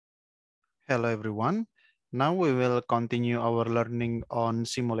Hello everyone. Now we will continue our learning on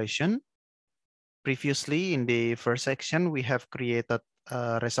simulation. Previously in the first section, we have created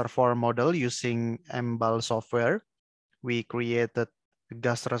a reservoir model using MBAL software. We created a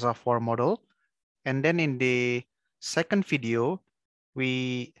gas reservoir model. And then in the second video,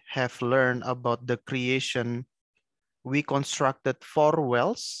 we have learned about the creation. We constructed 4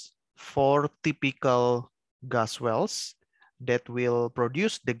 wells, 4 typical gas wells that will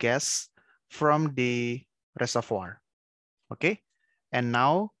produce the gas from the reservoir. Okay. And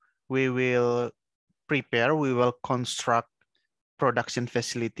now we will construct production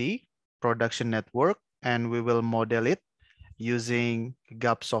facility, production network, and we will model it using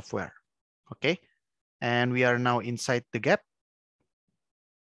GAP software. Okay. And we are now inside the GAP.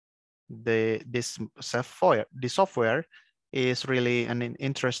 This software is really an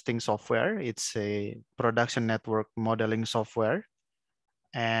interesting software. It's a production network modeling software.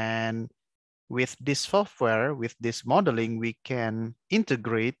 And with this software, with this modeling, we can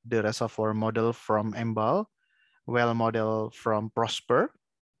integrate the reservoir model from Embal, well model from Prosper,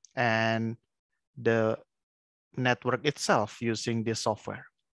 and the network itself using this software.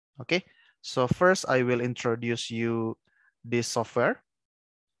 Okay, so first I will introduce you this software.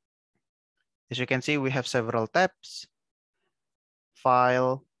 As you can see, we have several tabs: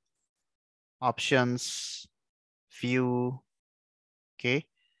 file, options, view. Okay,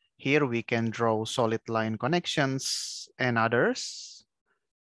 here we can draw solid line connections and others,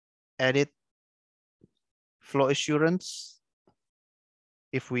 edit, flow assurance.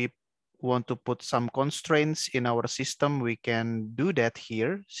 If we want to put some constraints in our system, we can do that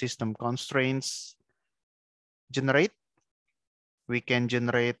here. System constraints, generate. We can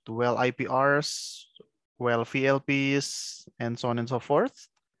generate well IPRs, well VLPs, and so on and so forth.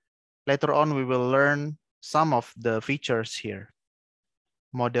 Later on, we will learn some of the features here.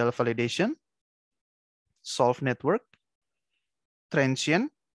 Model validation, solve network, transient,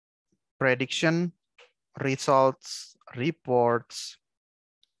 prediction, results, reports,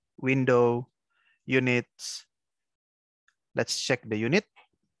 window, units. Let's check the unit.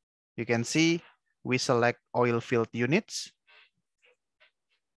 You can see we select oil field units.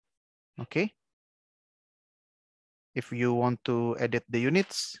 Okay. If you want to edit the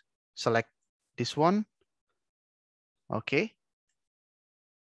units, select this one. Okay.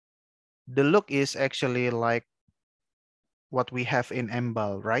 The look is actually like what we have in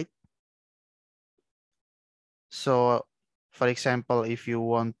MBAL, right? So for example, if you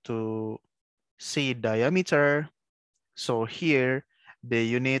want to see diameter, so here the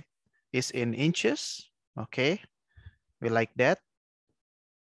unit is in inches. Okay, we like that.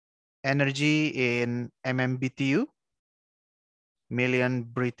 Energy in MMBTU, million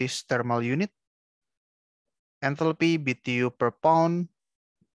British thermal unit. Enthalpy BTU per pound,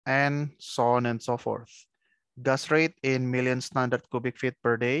 and so on and so forth. Gas rate in million standard cubic feet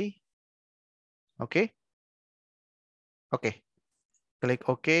per day. Okay. Okay. Click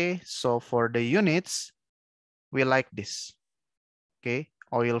OK. So for the units, we like this. Okay.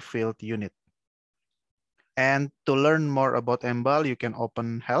 Oil field unit. And to learn more about MBAL, you can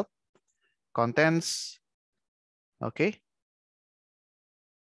open help, contents. Okay.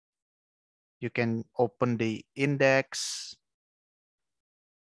 You can open the index.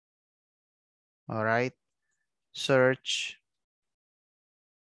 All right. Search.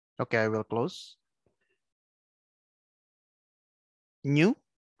 Okay, I will close. New,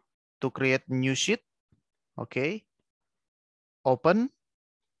 to create new sheet. Okay. Open.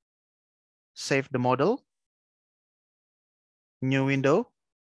 Save the model. New window.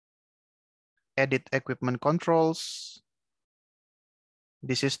 Edit equipment controls.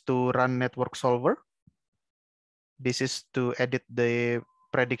 This is to run network solver. This is to edit the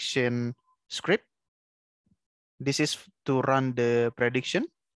prediction script. This is to run the prediction.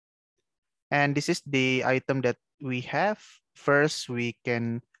 And this is the item that we have. First, we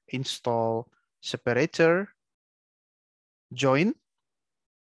can install separator, join.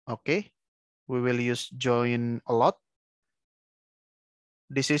 Okay, we will use join a lot.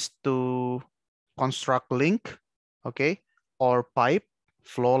 This is to construct link, okay, or pipe,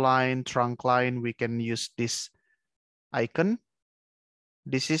 flow line, trunk line. We can use this icon.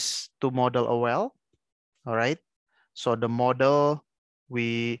 This is to model a well. All right. So the model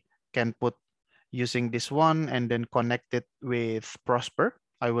we can put using this one and then connect it with Prosper.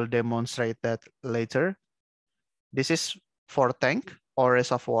 I will demonstrate that later. This is for tank or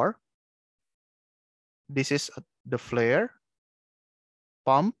reservoir. This is the flare,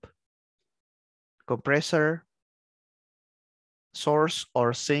 pump, compressor, source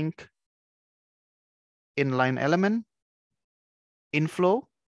or sink, inline element, inflow,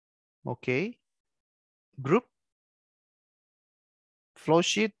 Okay. Group, flow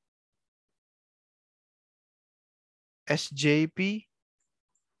sheet, SJP.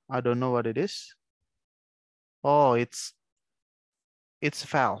 I don't know what it is. Oh, it's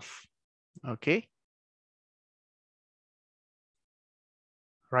valve. Okay.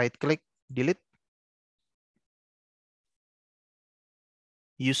 Right click, delete.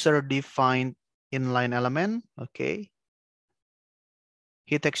 User defined inline element. Okay.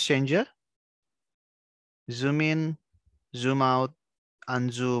 Heat exchanger. Zoom in, zoom out,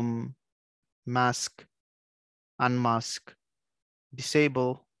 unzoom, mask, unmask,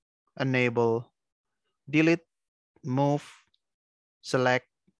 disable, enable, delete, move, select,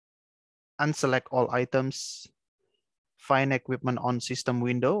 unselect all items, find equipment on system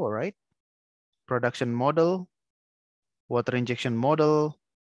window, all right. Production model, water injection model.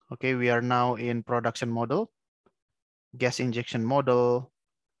 Okay, we are now in production model, gas injection model,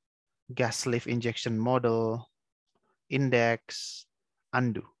 gas leaf injection model, index,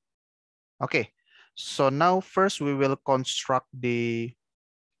 undo. Okay, so now first we will construct the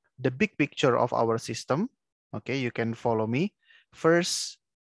big picture of our system. Okay, you can follow me. First,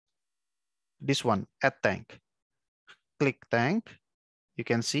 this one, add tank. Click tank. You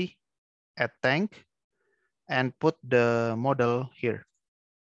can see add tank and put the model here.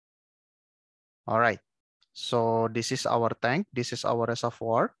 All right. So this is our tank. This is our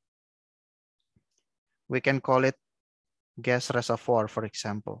reservoir. We can call it gas reservoir, for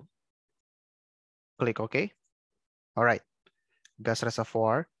example. Click OK. All right. Gas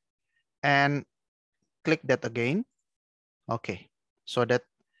reservoir. And click that again. Okay. So that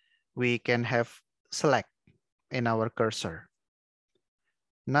we can have select in our cursor.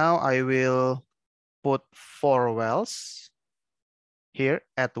 Now I will put 4 wells here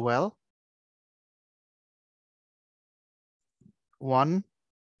at well. 1,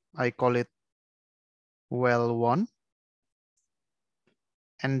 I call it well 1.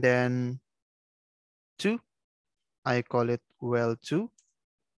 And then 2, I call it well 2.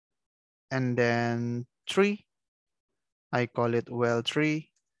 And then 3, I call it well 3.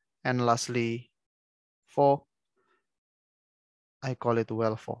 And lastly, 4, I call it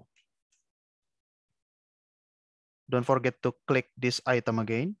well 4. Don't forget to click this item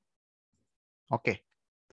again. Okay,